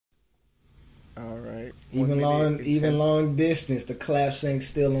point. Even long distance, the clap sync's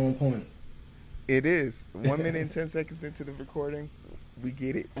still on point. It is 1 minute and 10 seconds into the recording. We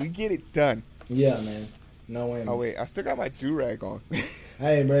get it done. Yeah, man. No way. Oh wait, I still got my do-rag on.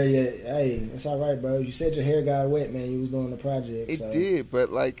 Hey, bro. Yeah, hey, it's all right, bro. You said your hair got wet, man. You was doing the project. It did, but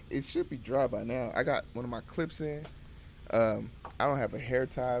like it should be dry by now. I got one of my clips in. I don't have a hair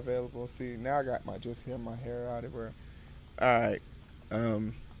tie available. See, now I got my hair out everywhere. All right.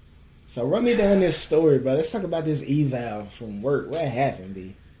 So run me down this story, bro. Let's talk about this eval from work. What happened,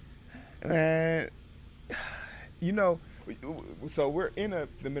 B? Man, you know, so we're in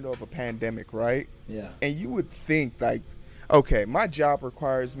the middle of a pandemic, right? Yeah. And you would think like, okay, my job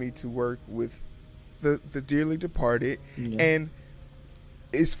requires me to work with the dearly departed, and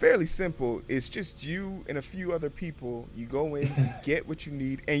it's fairly simple. It's just you and a few other people. You go in, you get what you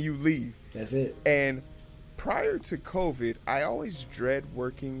need, and you leave. That's it. And prior to COVID, I always dread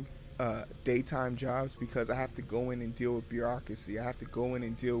working daytime jobs because I have to go in and deal with bureaucracy. I have to go in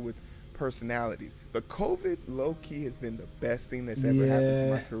and deal with personalities. But COVID low-key has been the best thing that's ever happened to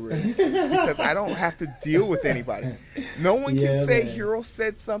my career because I don't have to deal with anybody. No one can say Hero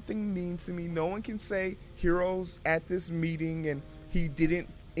said something mean to me. No one can say Hero's at this meeting and he didn't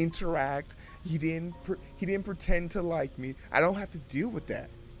interact. He didn't pretend to like me. I don't have to deal with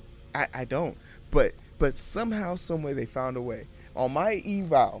that. I don't. But somehow, some way, they found a way. On my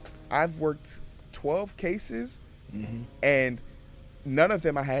eval, I've worked 12 cases, and none of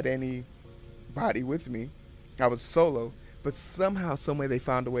them I had anybody with me. I was solo, but somehow, some way, they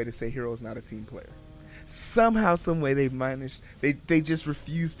found a way to say Hero's not a team player. Somehow, some way, they've managed. They just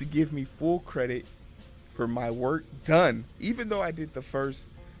refused to give me full credit for my work done, even though I did their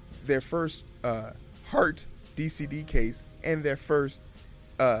first heart DCD case and their first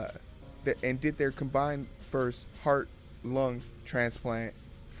and did their combined first heart lung transplant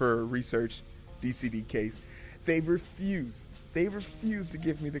for research DCD case. They refused to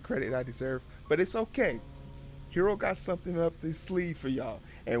give me the credit I deserve, but it's okay. Hero got something up his sleeve for y'all,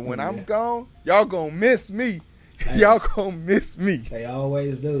 and when I'm gone, y'all gonna miss me. Y'all gonna miss me. They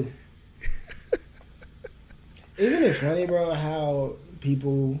always do. Isn't it funny, bro, how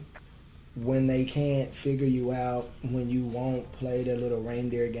people, when they can't figure you out, when you won't play their little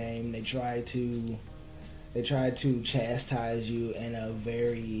reindeer game, they try to chastise you in a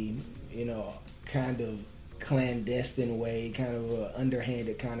very, kind of clandestine way, kind of a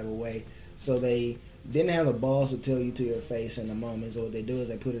underhanded kind of a way. So they didn't have the balls to tell you to your face in the moment. So what they do is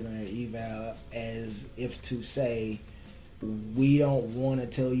they put it on your eval as if to say, we don't want to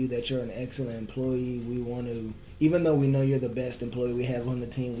tell you that you're an excellent employee. We want to, even though we know you're the best employee we have on the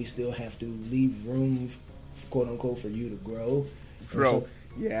team, we still have to leave room, quote unquote, for you to grow. Bro,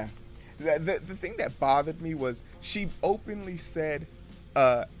 yeah. The thing that bothered me was she openly said,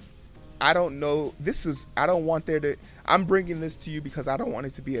 I don't know, I'm bringing this to you because I don't want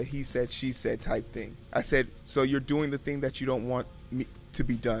it to be a he said, she said type thing. I said, so you're doing the thing that you don't want me to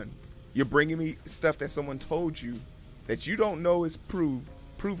be done. You're bringing me stuff that someone told you that you don't know is proven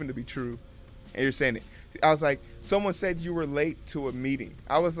to be true, and you're saying it. I was like, someone said you were late to a meeting.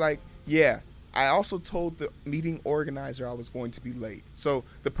 I was like, yeah. I also told the meeting organizer I was going to be late. So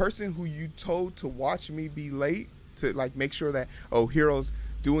the person who you told to watch me be late, to like make sure that, Hero's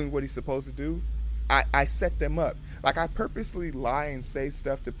doing what he's supposed to do, I set them up. Like, I purposely lie and say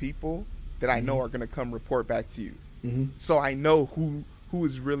stuff to people that I know are going to come report back to you. So I know who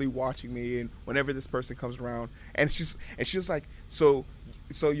is really watching me, and whenever this person comes around, and she was like, so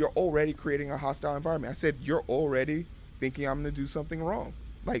you're already creating a hostile environment. I said, you're already thinking I'm going to do something wrong.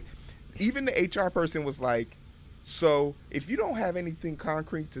 Like, even the HR person was like, so if you don't have anything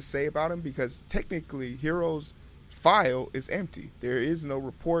concrete to say about him, because technically Hero's file is empty. There is no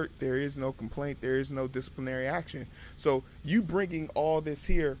report. There is no complaint. There is no disciplinary action. So you bringing all this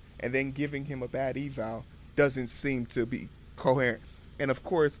here and then giving him a bad eval doesn't seem to be coherent. And of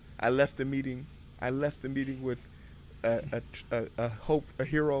course, I left the meeting with a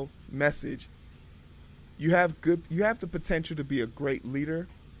hero message. You have the potential to be a great leader,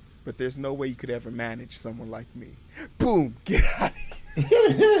 but there's no way you could ever manage someone like me. Boom, get out of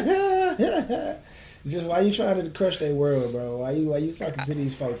here. Just why you trying to crush their world, bro? Why you talking to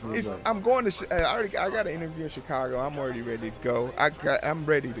these folks? I'm going to. I got an interview in Chicago. I'm already ready to go. I'm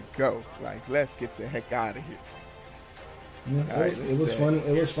ready to go. Like, let's get the heck out of here. Yeah, it was fun.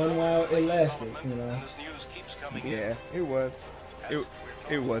 It was fun while it lasted. Yeah, it was.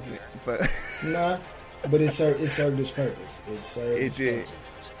 It wasn't, but nah. But it served its purpose. It did.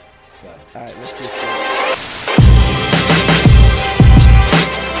 So. All right, let's get started.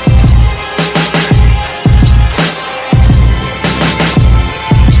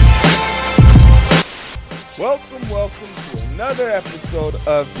 welcome to another episode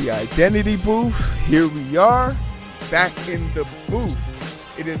of the Identity Booth. Here we are, back in the booth.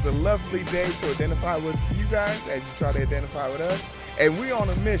 It is a lovely day to identify with you guys as you try to identify with us. And we're on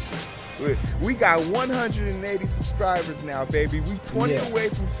a mission. We got 180 subscribers now, baby. We 20 away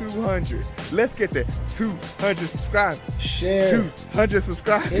from 200. Let's get there. 200 subscribers. Share. 200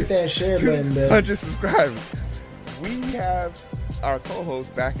 subscribers. Hit that share button, baby. 200 subscribers. We have our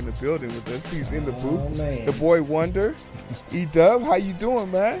co-host back in the building with us. He's in the booth. Man. The boy Wonder. E-Dub, how you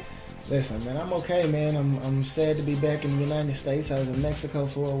doing, man? Listen, man, I'm okay, man. I'm sad to be back in the United States. I was in Mexico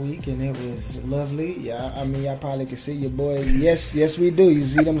for a week, and it was lovely. Yeah, I mean, y'all probably can see your boy. Yes, we do. You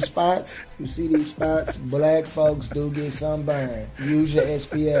see them spots? You see these spots? Black folks do get sunburned. Use your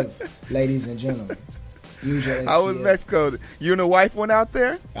SPF, ladies and gentlemen. Use your SPF. How was Mexico? You and the wife went out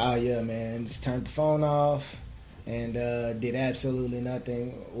there? Oh, yeah, man. Just turned the phone off and did absolutely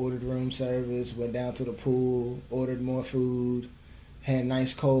nothing. Ordered room service, went down to the pool, ordered more food. Had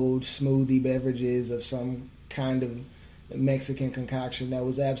nice cold smoothie beverages of some kind of Mexican concoction that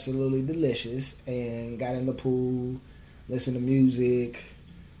was absolutely delicious, and got in the pool, listened to music,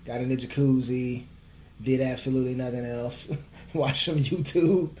 got in the jacuzzi, did absolutely nothing else, watched some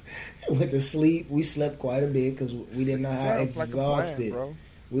YouTube, went to sleep. We slept quite a bit because we didn't know how exhausted. Bro.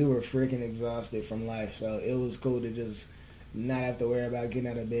 We were freaking exhausted from life, so it was cool to just not have to worry about getting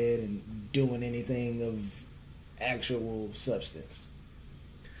out of bed and doing anything of actual substance.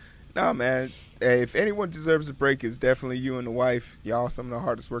 Nah, man. Hey, if anyone deserves a break, it's definitely you and the wife. Y'all some of the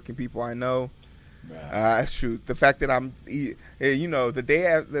hardest working people I know. Shoot, the fact that the day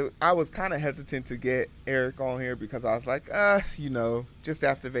after, I was kind of hesitant to get Eric on here because I was like, just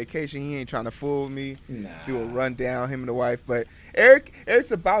after vacation, he ain't trying to fool me. Nah. Do a rundown, him and the wife. But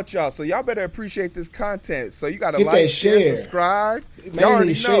Eric's about y'all, so y'all better appreciate this content. So you got to like, share, subscribe. Mainly Y'all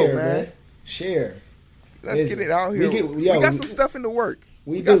already share, know, man. Share. Let's get it out here. We got some stuff in the work.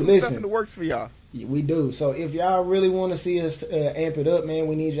 We got do. some Listen, stuff in the works for y'all. We do. So if y'all really want to see us amp it up, man,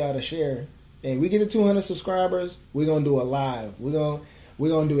 we need y'all to share. And we get to 200 subscribers, we're gonna do a live. We're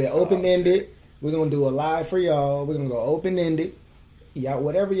gonna do it open ended. We're gonna do a live for y'all. We're gonna go open ended. Y'all,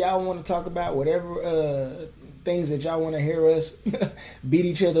 whatever y'all want to talk about, whatever things that y'all want to hear us beat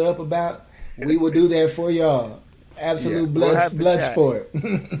each other up about, we will do that for y'all. Absolute blood sport.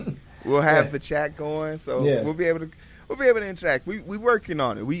 We'll have the chat going, so we'll be able to interact. We working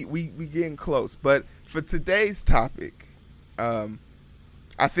on it. We getting close. But for today's topic, I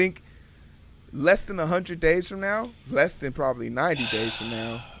think less than 100 days from now, less than probably 90 days from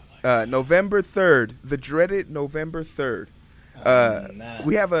now, November 3rd, the dreaded November 3rd,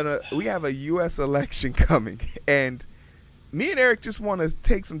 we have a U.S. election coming, and me and Eric just want to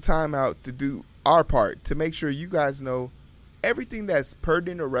take some time out to do our part to make sure you guys know everything that's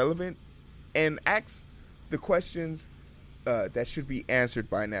pertinent or relevant, and ask the questions that should be answered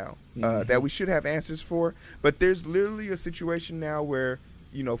by now, that we should have answers for. But there's literally a situation now where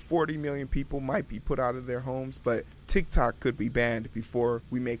 40 million people might be put out of their homes, but TikTok could be banned before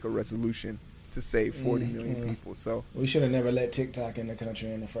we make a resolution to save 40 million people. So we should have never let TikTok in the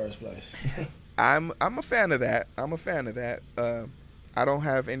country in the first place. I'm a fan of that. I don't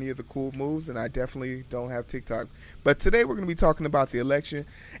have any of the cool moves, and I definitely don't have TikTok. But today we're going to be talking about the election,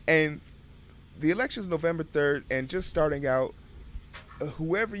 and the election is November 3rd, and just starting out,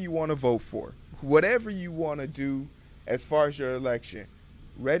 whoever you want to vote for, whatever you want to do as far as your election,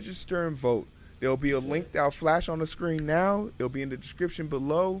 register and vote. There'll be a link that'll flash on the screen now. It'll be in the description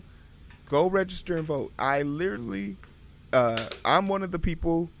below. Go register and vote. I'm one of the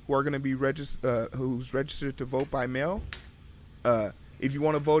people who are going to be who's registered to vote by mail. If you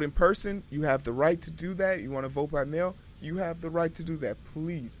want to vote in person, you have the right to do that. You want to vote by mail, you have the right to do that.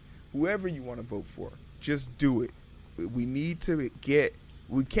 Please, whoever you want to vote for, just do it. We need to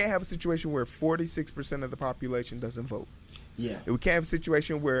we can't have a situation where 46% of the population doesn't vote. Yeah. We can't have a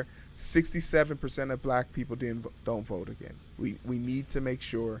situation where 67% of black people don't vote again. We need to make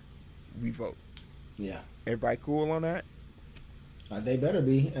sure we vote. Yeah. Everybody cool on that? They better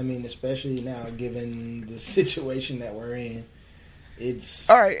be. I mean, especially now, given the situation that we're in. It's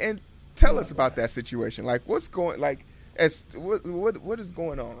all right. And tell us about that situation. Like, what is going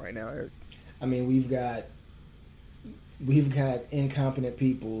on right now, Eric? I mean, we've got incompetent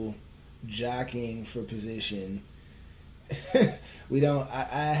people jockeying for position.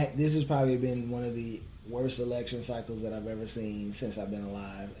 This has probably been one of the worst election cycles that I've ever seen since I've been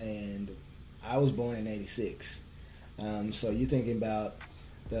alive, and I was born in '86. So you're thinking about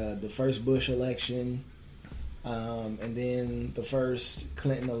the first Bush election, and then the first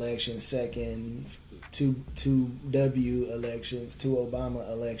Clinton election, two W elections, two Obama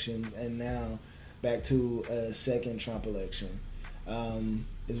elections, and now back to a second Trump election.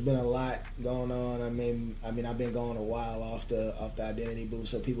 It's been a lot going on. I mean, I've been going a while off the identity booth,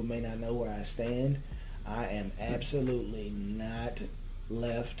 so people may not know where I stand. I am absolutely not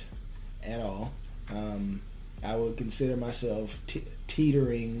left at all. I would consider myself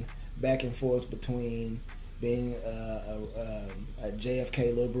teetering back and forth between being a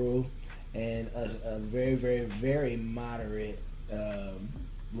JFK liberal and a very, very, very moderate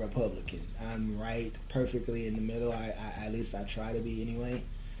Republican. I'm right perfectly in the middle. I at least I try to be anyway.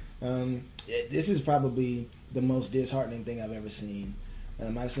 This is probably the most disheartening thing I've ever seen.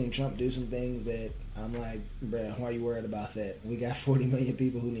 I've seen Trump do some things that I'm like, bruh, why are you worried about that? We got 40 million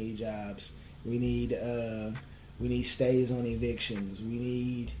people who need jobs. We need stays on evictions. We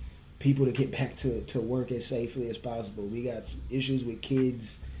need people to get back to work as safely as possible. We got issues with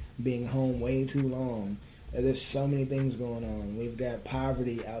kids being home way too long. There's so many things going on. We've got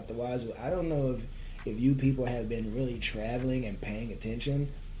poverty out the wazoo. I don't know if you people have been really traveling and paying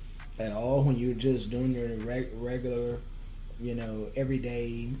attention at all when you're just doing your regular,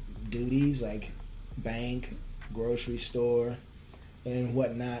 everyday duties like bank, grocery store, and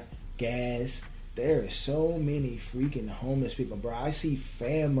whatnot, gas. There are so many freaking homeless people, bro. I see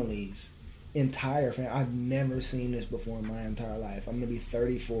families, entire family. I've never seen this before in my entire life. I'm gonna be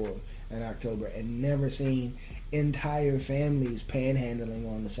 34 in October and never seen entire families panhandling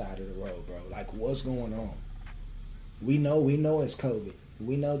on the side of the road, bro. Like, what's going on? We know it's COVID.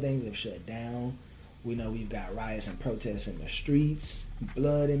 We know things have shut down. We know we've got riots and protests in the streets,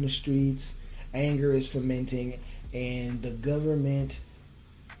 blood in the streets, anger is fermenting, and the government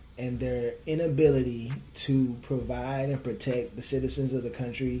and their inability to provide and protect the citizens of the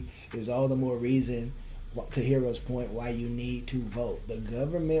country is all the more reason, to Hero's point, why you need to vote. The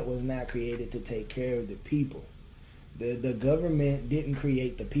government was not created to take care of the people. The government didn't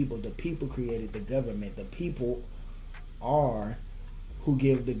create the people. The people created the government. The people are who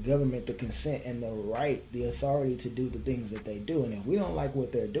give the government the consent and the right, the authority to do the things that they do. And if we don't like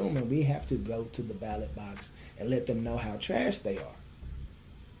what they're doing, we have to go to the ballot box and let them know how trash they are.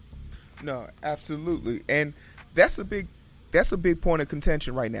 No, absolutely. And that's a big point of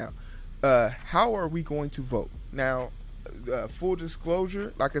contention right now. How are we going to vote? Now, full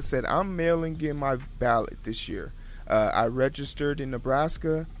disclosure, like I said, I'm mailing in my ballot this year. I registered in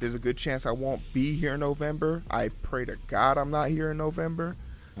Nebraska. There's a good chance I won't be here in November. I pray to God I'm not here in November.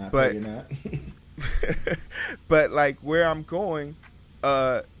 I pray you're not. But like where I'm going,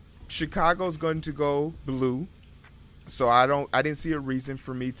 Chicago's going to go blue. So I didn't see a reason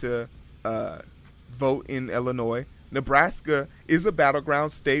for me to vote in Illinois. Nebraska is a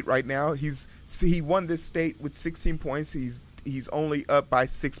battleground state right now. He won this state with 16 points. He's only up by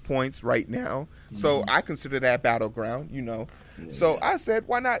 6 points right now. So I consider that battleground, Yeah. So I said,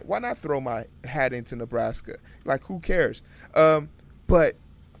 why not throw my hat into Nebraska? Like, who cares? But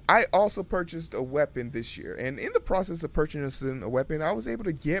I also purchased a weapon this year. And in the process of purchasing a weapon, I was able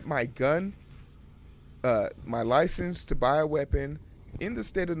to get my gun, my license to buy a weapon in the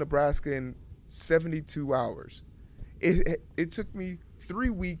state of Nebraska in 72 hours. It took me 3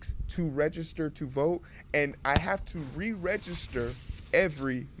 weeks to register to vote, and I have to re-register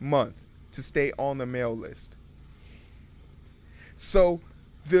every month to stay on the mail list. So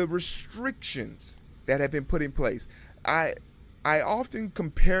the restrictions that have been put in place, I often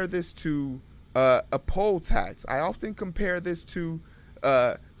compare this to a poll tax. I often compare this to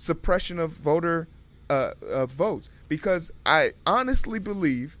suppression of voter votes, because I honestly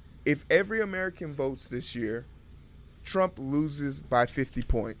believe if every American votes this year, Trump loses by 50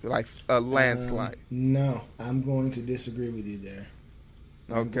 points, like a landslide. No, I'm going to disagree with you there.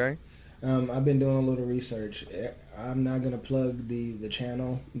 Okay. I've been doing a little research. I'm not going to plug the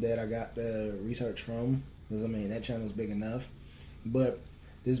channel that I got the research from, because that channel's big enough. But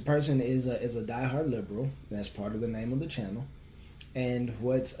this person is a diehard liberal. That's part of the name of the channel. And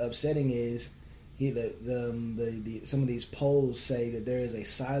what's upsetting is some of these polls say that there is a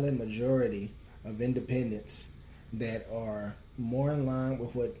silent majority of independents that are more in line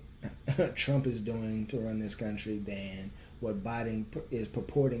with what Trump is doing to run this country than what Biden is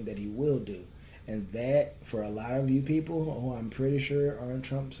purporting that he will do. And that, for a lot of you people who I'm pretty sure aren't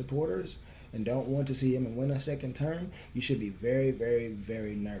Trump supporters and don't want to see him win a second term, you should be very, very,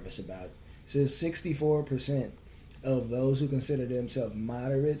 very nervous about it. It says 64% of those who consider themselves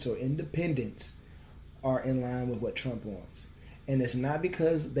moderates or independents are in line with what Trump wants. And it's not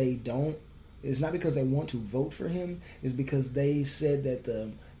because they want to vote for him. It's because they said that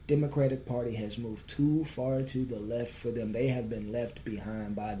the Democratic Party has moved too far to the left for them. They have been left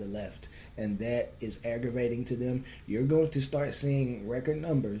behind by the left, and that is aggravating to them. You're going to start seeing record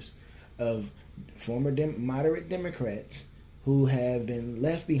numbers of former moderate Democrats who have been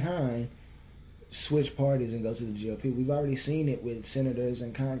left behind switch parties and go to the GOP. We've already seen it with senators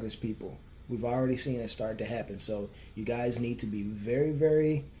and Congress people. We've already seen it start to happen. So you guys need to be very,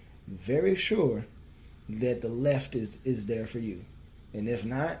 very, very sure that the left is there for you. And if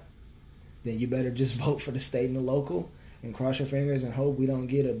not, then you better just vote for the state and the local and cross your fingers and hope we don't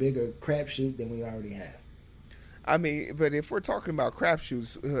get a bigger crapshoot than we already have. I mean, but if we're talking about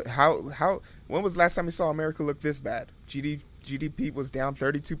crapshoots, when was the last time you saw America look this bad? GDP was down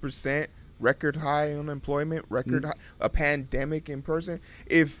 32%, record high unemployment, high, a pandemic in person.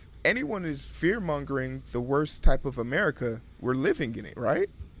 If anyone is fear mongering the worst type of America, we're living in it, right?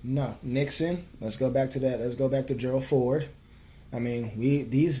 No, Nixon. Let's go back to that. Let's go back to Gerald Ford. I mean,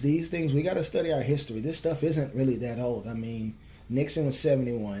 these things, we got to study our history. This stuff isn't really that old. I mean, Nixon was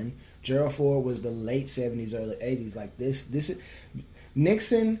 71. Gerald Ford was the late 70s, early 80s. Like this is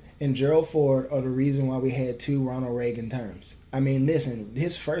Nixon and Gerald Ford are the reason why we had 2 Ronald Reagan terms. I mean, listen,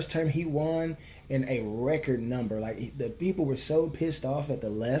 his first term he won in a record number. Like the people were so pissed off at the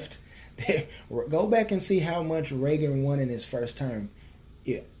left. Go back and see how much Reagan won in his first term.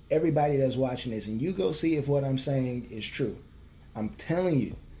 Yeah, everybody that's watching this, and you go see if what I'm saying is true. I'm telling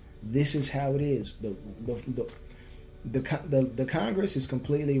you, this is how it is. The Congress is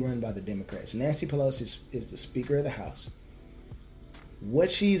completely run by the Democrats. Nancy Pelosi is the Speaker of the House.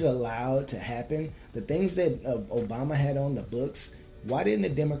 What she's allowed to happen, the things that Obama had on the books, why didn't the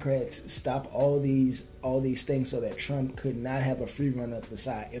Democrats stop all these things so that Trump could not have a free run up the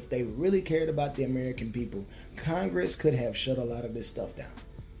side? If they really cared about the American people, Congress could have shut a lot of this stuff down.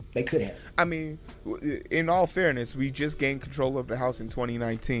 They could have. I mean, in all fairness, we just gained control of the House in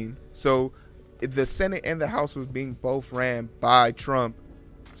 2019. So the Senate and the House was being both ran by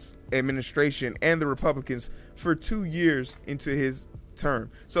Trump's administration and the Republicans for 2 years into his term.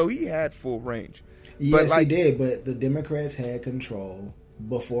 So he had full range. Yes, he did, but the Democrats had control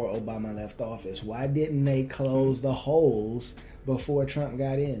before Obama left office. Why didn't they close the holes before Trump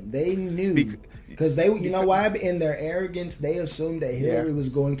got in? They knew because you know why? In their arrogance, they assumed that Hillary was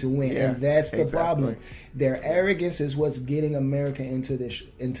going to win, and that's the problem. Their arrogance is what's getting America into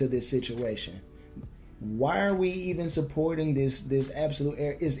this situation. Why are we even supporting this absolute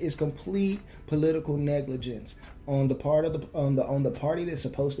error? Is complete political negligence on the part of on the party that's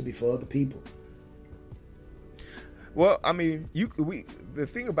supposed to be for the people. Well, I mean, the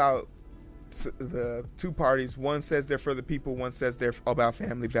thing about the two parties, one says they're for the people, one says they're about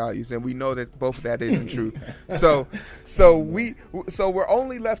family values, and we know that both of that isn't true. So we're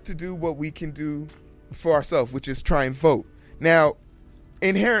only left to do what we can do for ourselves, which is try and vote. Now,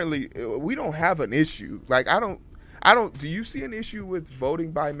 inherently, we don't have an issue. Like I don't. Do you see an issue with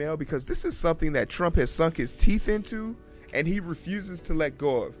voting by mail? Because this is something that Trump has sunk his teeth into, and he refuses to let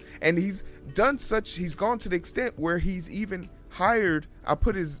go of. And he's gone to the extent where he's even hired, I'll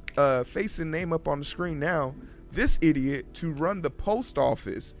put his face and name up on the screen now, this idiot to run the post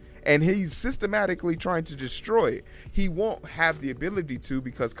office. And he's systematically trying to destroy it. He won't have the ability to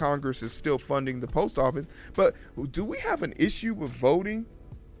because Congress is still funding the post office. But do we have an issue with voting?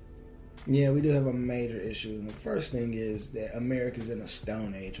 Yeah, we do have a major issue. And the first thing is that America's in a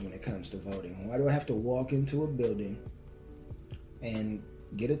stone age when it comes to voting. Why do I have to walk into a building and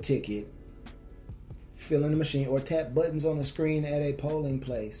get a ticket, fill in the machine, or tap buttons on the screen at a polling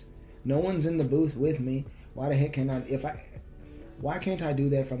place? No one's in the booth with me. Why the heck why can't I do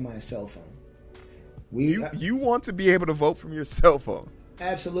that from my cell phone? You want to be able to vote from your cell phone?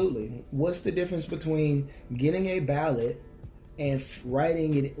 Absolutely. What's the difference between getting a ballot and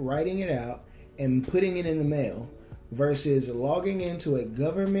writing it out and putting it in the mail versus logging into a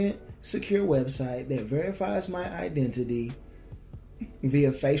government secure website that verifies my identity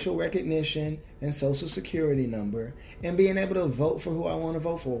via facial recognition and social security number and being able to vote for who I want to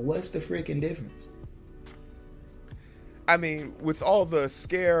vote for? What's the freaking difference? I mean, with all the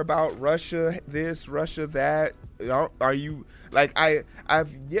scare about Russia this, Russia that, are you like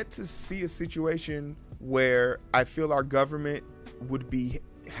I've yet to see a situation where I feel our government would be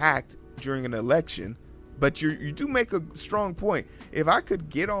hacked during an election. But you do make a strong point. If I could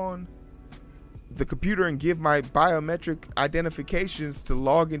get on the computer and give my biometric identifications to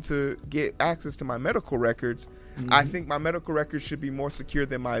log in to get access to my medical records, I think my medical records should be more secure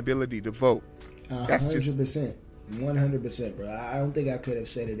than my ability to vote. That's 100%. 100%, bro. I don't think I could have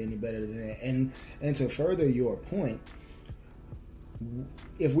said it any better than that. And to further your point,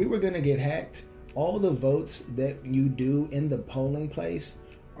 if we were going to get hacked, all the votes that you do in the polling place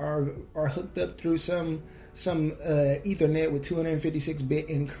are hooked up through some Ethernet with 256-bit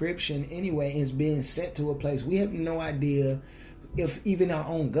encryption anyway, and is being sent to a place. We have no idea if even our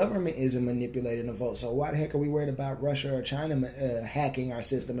own government isn't manipulating the vote, so why the heck are we worried about Russia or China hacking our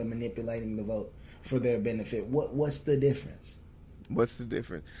system and manipulating the vote for their benefit? What's the difference? What's the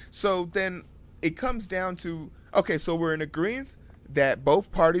difference? So then it comes down to, okay, so we're in agreement that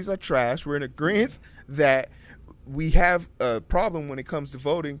both parties are trash. We're in agreement that we have a problem when it comes to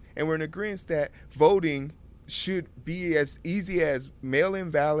voting, and we're in agreement that voting should be as easy as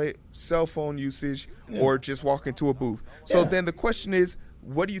mail-in ballot, cell phone usage, or just walk into a booth. So then the question is,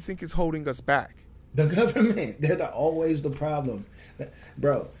 what do you think is holding us back? The government. They're always the problem.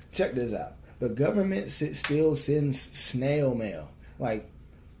 Bro, check this out. The government still sends snail mail. Like,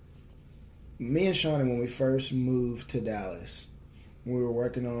 me and Shawnee, when we first moved to Dallas, we were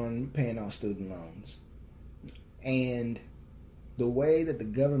working on paying off student loans. And the way that the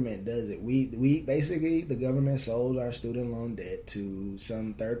government does it, we basically, the government sold our student loan debt to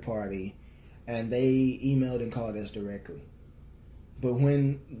some third party, and they emailed and called us directly. But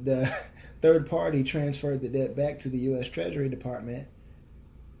when the third party transferred the debt back to the U.S. Treasury Department,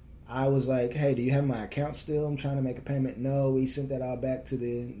 I was like, hey, do you have my account still? I'm trying to make a payment. No, we sent that all back to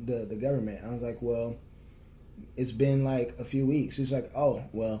the government. I was like, well, it's been like a few weeks. He's like, oh,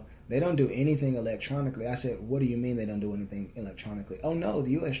 well, they don't do anything electronically. I said, what do you mean they don't do anything electronically? Oh, no,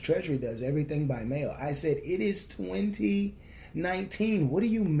 the U.S. Treasury does everything by mail. I said, it is 2019. What do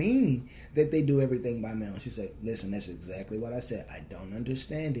you mean that they do everything by mail? She said, listen, that's exactly what I said. I don't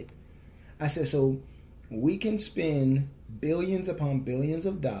understand it. I said, so we can spend billions upon billions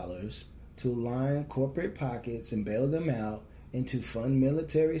of dollars to line corporate pockets and bail them out and to fund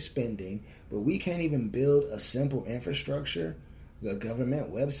military spending, but we can't even build a simple infrastructure, a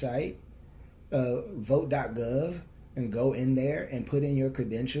government website, vote.gov, and go in there and put in your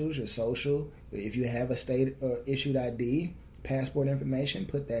credentials, your social, if you have a state issued ID, passport information,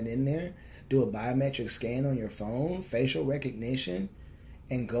 put that in there, do a biometric scan on your phone, facial recognition,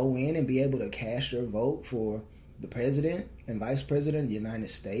 and go in and be able to cast your vote for the president and vice president of the United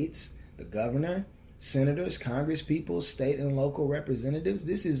States, the governor, senators, congresspeople, state and local representatives.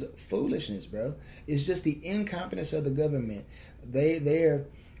 This is foolishness, bro. It's just the incompetence of the government. They're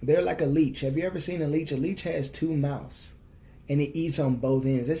like a leech. Have you ever seen a leech? A leech has two mouths, and it eats on both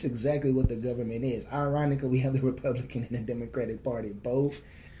ends. That's exactly what the government is. Ironically, we have the Republican and the Democratic Party both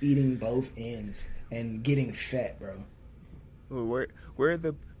eating both ends and getting fat, bro. Where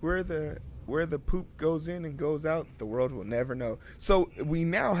the poop goes in and goes out, the world will never know. So we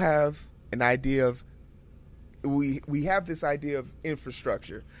now have an idea of we have this idea of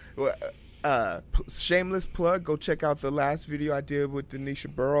infrastructure. Shameless plug, go check out the last video I did with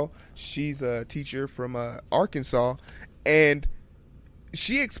Denisha Burrow. She's a teacher from Arkansas, and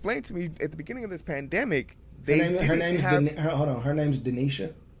she explained to me at the beginning of this pandemic her name's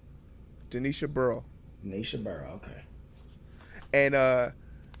Denisha. Denisha Burrow. Denisha Burrow, okay. And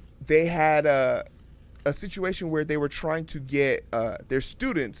they had a situation where they were trying to get their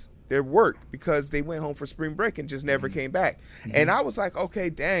students their work because they went home for spring break and just never came back. And I was like, okay,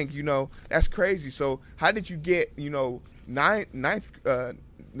 dang, that's crazy. So how did you get 9 and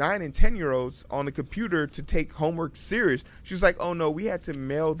 10-year-olds on the computer to take homework serious? She was like, oh no, we had to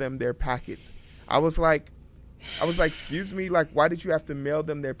mail them their packets. I was like, excuse me, like, why did you have to mail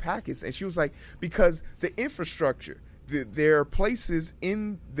them their packets? And she was like, because the infrastructure, there are places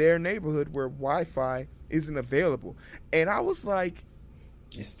in their neighborhood where Wi-Fi isn't available. And I was like,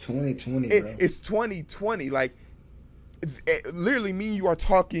 it's 2020, bro. It's 2020. Like, literally, me and you are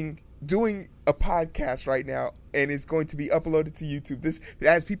doing a podcast right now, and it's going to be uploaded to YouTube. This,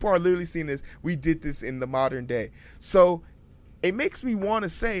 as people are literally seeing this, we did this in the modern day. So it makes me want to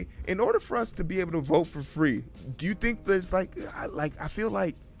say, in order for us to be able to vote for free, do you think there's I feel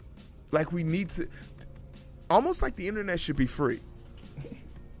like we need to, almost like the internet should be free.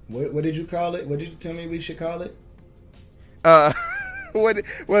 What did you call it? What did you tell me we should call it? What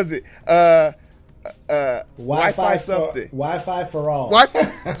was it? Wi-Fi something. Wi-Fi for all.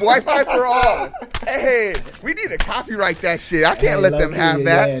 Wi-Fi for all. Hey, we need to copyright that shit. I can't let them have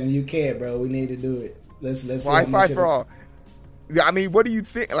that. Yeah, you can't, bro. We need to do it. Let's Wi-Fi for all. I mean, what do you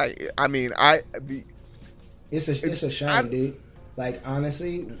think? Like, I mean, it's a shame, dude. Like,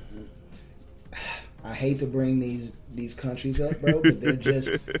 honestly, I hate to bring these countries up, bro, but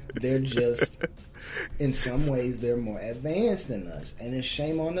they're just in some ways they're more advanced than us, and it's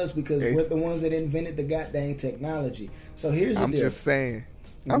shame on us because we're the ones that invented the goddamn technology. So here's the deal. I'm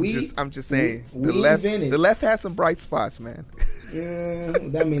just saying. The left has some bright spots, man. Yeah,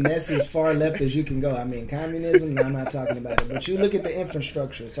 I mean, that's as far left as you can go. I mean, communism. No, I'm not talking about it. But you look at the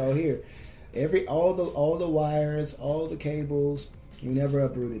infrastructure. So here, all the wires, all the cables, We never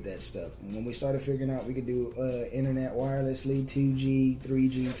uprooted that stuff. When we started figuring out we could do internet wirelessly, 2G,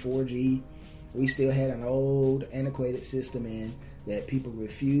 3G, 4G, we still had an old, antiquated system in that people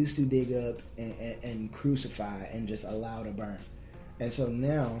refused to dig up and crucify and just allow to burn. And so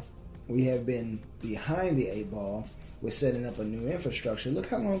now we have been behind the 8 ball with setting up a new infrastructure. Look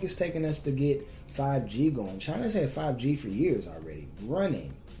how long it's taken us to get 5G going. China's had 5G for years already,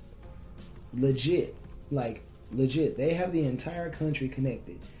 running. Legit. They have the entire country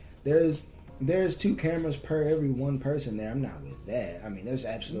connected. There's 2 cameras per every 1 person there. I'm not with that. I mean, there's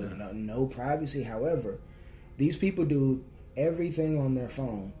absolutely no privacy. However, these people do everything on their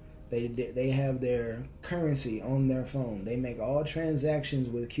phone. They have their currency on their phone. They make all transactions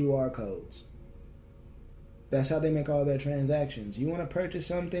with QR codes. That's how they make all their transactions. You want to purchase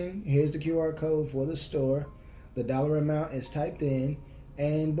something? Here's the QR code for the store. The dollar amount is typed in,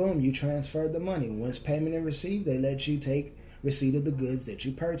 and boom, you transfer the money. Once payment is received, they let you take receipt of the goods that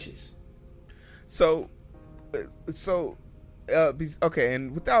you purchase. So, okay,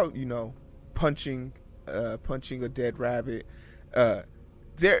 and without punching a dead rabbit,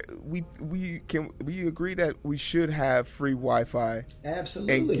 we agree that we should have free Wi-Fi.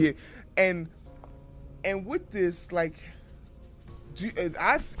 Absolutely. And with this,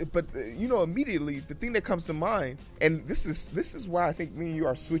 immediately the thing that comes to mind, and this is why I think me and you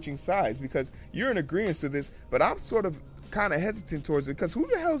are switching sides, because you're in agreement to this, but I'm sort of kind of hesitant towards it, because who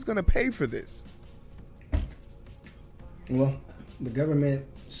the hell is going to pay for this? Well, the government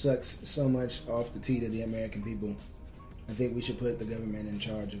sucks so much off the teat of the American people. I think we should put the government in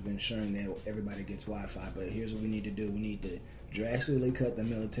charge of ensuring that everybody gets Wi-Fi. But here's what we need to do. We need to drastically cut the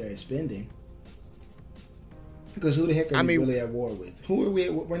military spending. Because who the heck are we really at war with? Who are we?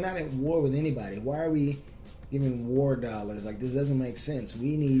 We're not at war with anybody. Why are we giving war dollars? This doesn't make sense.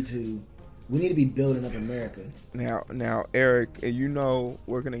 We need to be building up America. Now, Eric,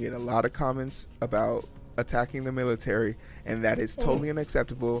 we're going to get a lot of comments about attacking the military, and that is totally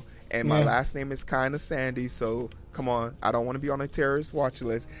unacceptable. And my last name is kind of Sandy, so come on, I don't want to be on a terrorist watch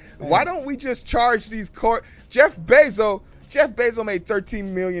list. Why don't we just charge these Jeff Bezos made $13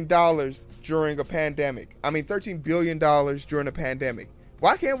 million during a pandemic. I mean, $13 billion during a pandemic.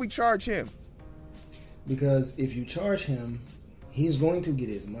 Why can't we charge him? Because if you charge him, he's going to get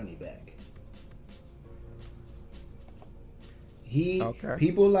his money back.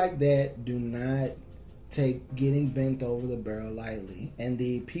 People like that do not take getting bent over the barrel lightly. And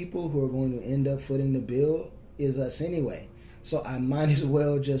the people who are going to end up footing the bill is us anyway. So I might as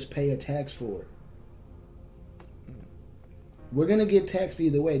well just pay a tax for it. We're going to get taxed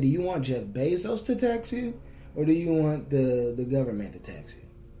either way. Do you want Jeff Bezos to tax you, or do you want the government to tax you?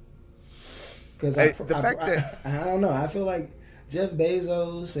 Because I don't know. I feel like Jeff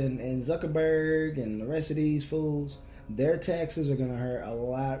Bezos and Zuckerberg and the rest of these fools, their taxes are going to hurt a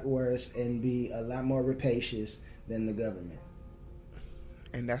lot worse and be a lot more rapacious than the government.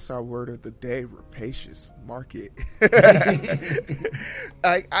 And that's our word of the day, rapacious. Mark it.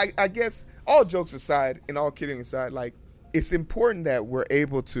 I guess, all jokes aside and all kidding aside, it's important that we're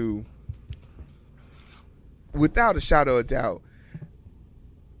able to, without a shadow of doubt,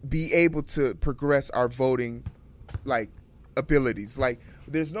 be able to progress our voting abilities.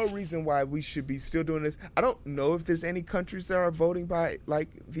 There's no reason why we should be still doing this. I don't know if there's any countries that are voting by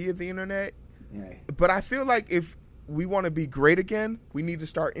via the internet. Right. But I feel like if we want to be great again, we need to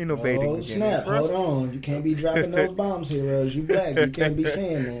start innovating again. Snap. Hold on. You can't be dropping those bombs, heroes. You black. You can't be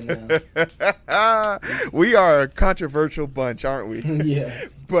saying that now. We are a controversial bunch, aren't we? Yeah.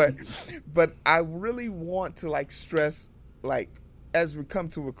 But I really want to stress, as we come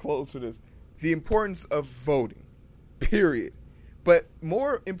to a close to this, the importance of voting, period. But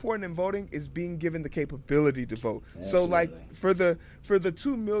more important than voting is being given the capability to vote. Absolutely. So for the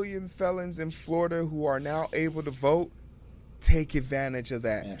 2 million felons in Florida who are now able to vote, take advantage of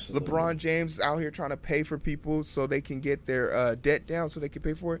that. Absolutely. LeBron James out here trying to pay for people so they can get their debt down so they can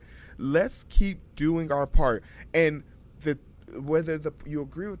pay for it. Let's keep doing our part. And whether you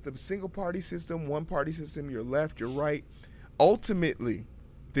agree with the single party system, one party system, you're left, you're right, ultimately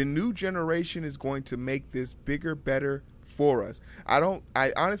the new generation is going to make this bigger, better for us. I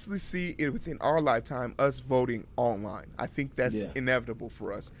honestly see it within our lifetime, us voting online. I think that's inevitable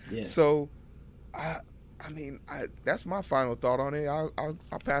for us. Yeah. So, that's my final thought on it. I'll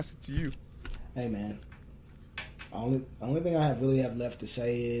pass it to you. Hey, man. Only thing I really have left to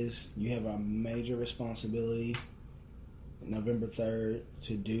say is you have a major responsibility November 3rd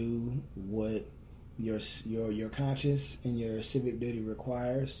to do what your conscience and your civic duty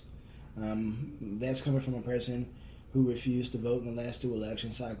requires. That's coming from a person who refused to vote in the last 2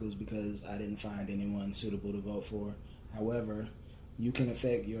 election cycles because I didn't find anyone suitable to vote for. However, you can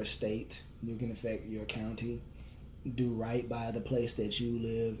affect your state, you can affect your county, do right by the place that you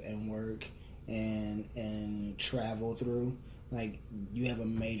live and work and travel through. Like, you have a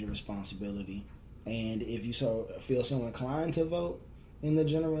major responsibility. And if you feel so inclined to vote in the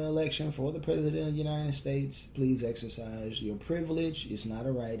general election for the President of the United States, please exercise your privilege. It's not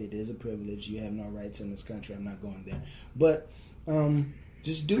a right, it is a privilege. You have no rights in this country. I'm not going there. But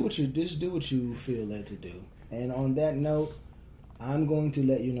just do what you feel led to do. And on that note, I'm going to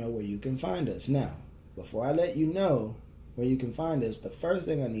let you know where you can find us. Now, before I let you know where you can find us, the first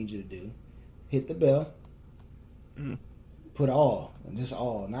thing I need you to do, hit the bell. Put just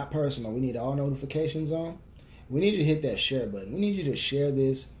all, not personal. We need all notifications on. We need you to hit that share button. We need you to share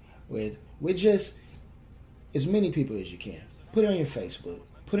this with just as many people as you can. Put it on your Facebook.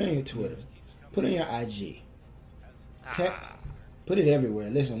 Put it on your Twitter. Put it on your IG. Put it everywhere.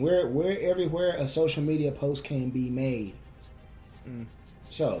 Listen, we're everywhere a social media post can be made.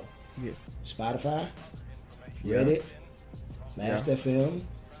 So, Spotify, Reddit, Last.fm,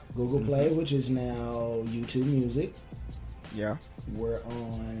 Google Play, which is now YouTube Music. Yeah. We're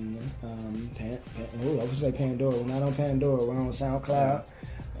on I would say Pandora. We're not on Pandora. We're on SoundCloud.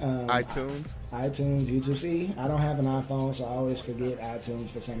 iTunes, YouTube. See, I don't have an iPhone, so I always forget iTunes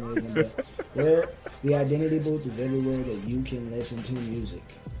for some reason. But the Identity Booth is everywhere that you can listen to music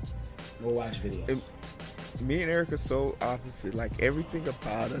or watch videos. Me and Eric are so opposite. Like, everything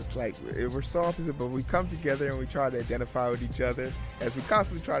about us, like, we're so opposite, but we come together and we try to identify with each other as we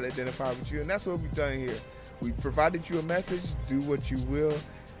constantly try to identify with you. And that's what we've done here. We provided you a message, do what you will.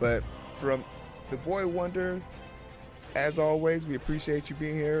 But from the Boy Wonder, as always, we appreciate you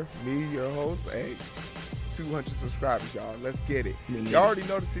being here. Me, your host, 200 subscribers, y'all. Let's get it. You already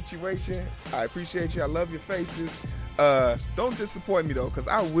know the situation. I appreciate you. I love your faces. Don't disappoint me, though, because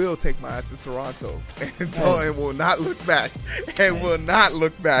I will take my ass to Toronto and will not look back. Will not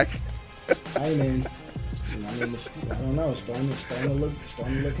look back. Hey, man. I don't know. It's starting to look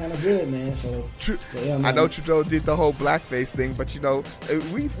kind of good, man. So yeah, man. I know Trudeau did the whole blackface thing, but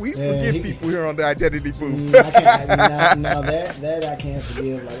we forgive people here on the Identity Booth. That I can't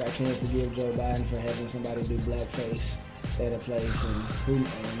forgive. Like, I can't forgive Joe Biden for having somebody do blackface at a place,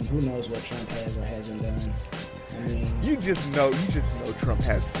 and who knows what Trump has or hasn't done. I mean, you just know Trump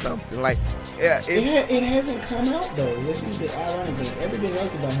has something. Like, it hasn't come out though. This is the ironic thing. Everything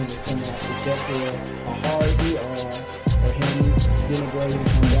else about him has come out except for a Harvey or him denigrating and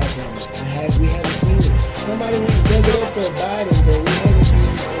come back on it. We haven't seen it. Somebody went to dug it up for Biden, but we haven't seen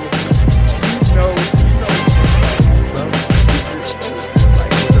it. Some secret,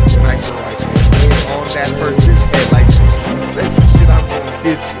 like, on that person.